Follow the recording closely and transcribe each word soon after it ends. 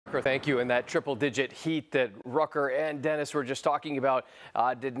Thank you. And that triple-digit heat that Rucker and Dennis were just talking about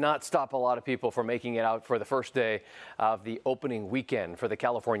did not stop a lot of people from making it out for the first day of the opening weekend for the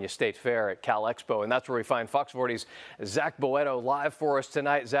California State Fair at Cal Expo. And that's where we find Fox 40's Zach Boetto live for us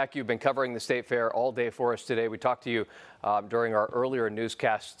tonight. Zach, you've been covering the State Fair all day for us today. We talked to you during our earlier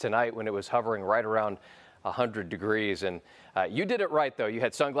newscast tonight when it was hovering right around 100 degrees. And you did it right, though. You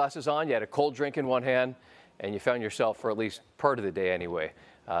had sunglasses on, you had a cold drink in one hand, and you found yourself, for at least part of the day anyway,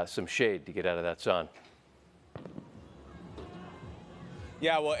 some shade to get out of that sun.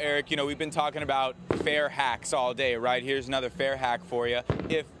 Yeah, well, Eric, you know, we've been talking about fair hacks all day, right? Here's another fair hack for you.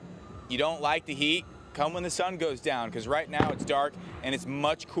 If you don't like the heat, come when the sun goes down, because right now it's dark and it's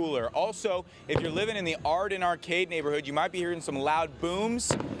much cooler. Also, if you're living in the Art and Arcade neighborhood, you might be hearing some loud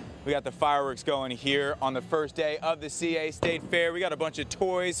booms. We got the fireworks going here on the first day of the CA State Fair. We got a bunch of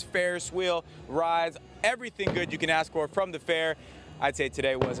toys, Ferris wheel, rides, everything good you can ask for from the fair. I'd say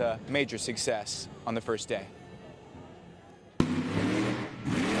today was a major success on the first day.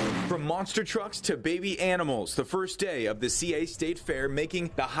 From monster trucks to baby animals, the first day of the CA State Fair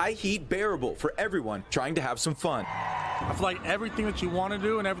making the high heat bearable for everyone trying to have some fun. I feel like everything that you want to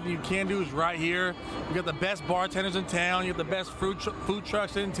do and everything you can do is right here. You got the best bartenders in town, you got the best food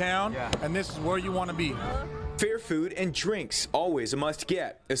trucks in town, and this is where you want to be. Fair food and drinks, always a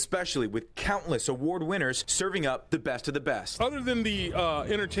must-get, especially with countless award winners serving up the best of the best. Other than the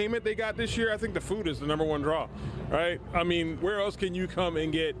entertainment they got this year, I think the food is the #1 draw, right? I mean, where else can you come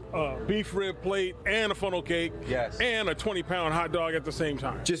and get a beef rib plate and a funnel cake and a 20-pound hot dog at the same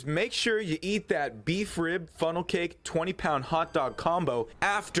time? Just make sure you eat that beef rib, funnel cake, 20-pound hot dog combo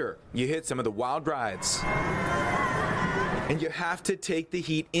after you hit some of the wild rides. And you have to take the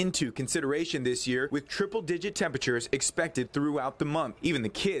heat into consideration this year with triple-digit temperatures expected throughout the month. Even the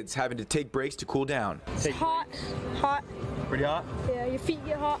kids having to take breaks to cool down. It's hot. Pretty hot? Yeah, your feet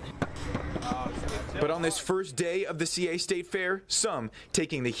get hot. But on this first day of the CA State Fair, some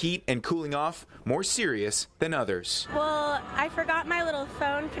taking the heat and cooling off more serious than others. Well, I forgot my little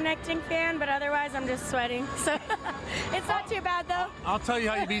phone connecting fan, but otherwise I'm just sweating. So it's not too bad, though. I'll tell you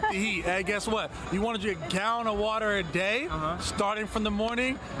how you beat the heat. Hey, guess what? You want to drink a gallon of water a day, starting from the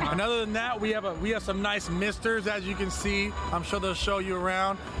morning. And other than that, we have some nice misters, as you can see. I'm sure they'll show you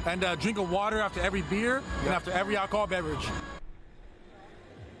around. And drink of water after every beer and after every alcohol beverage.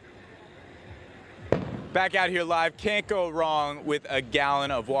 Back out here live, can't go wrong with a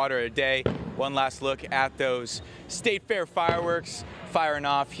gallon of water a day. One last look at those State Fair fireworks firing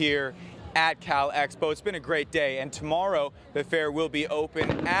off here at Cal Expo. It's been a great day, and tomorrow the fair will be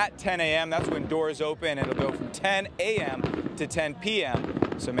open at 10 a.m. That's when doors open, and it'll go from 10 a.m. to 10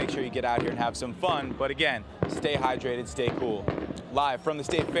 p.m. So make sure you get out here and have some fun. But again, stay hydrated, stay cool. Live from the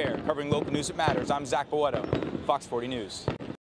State Fair, covering local news that matters, I'm Zach Boetto, Fox 40 News.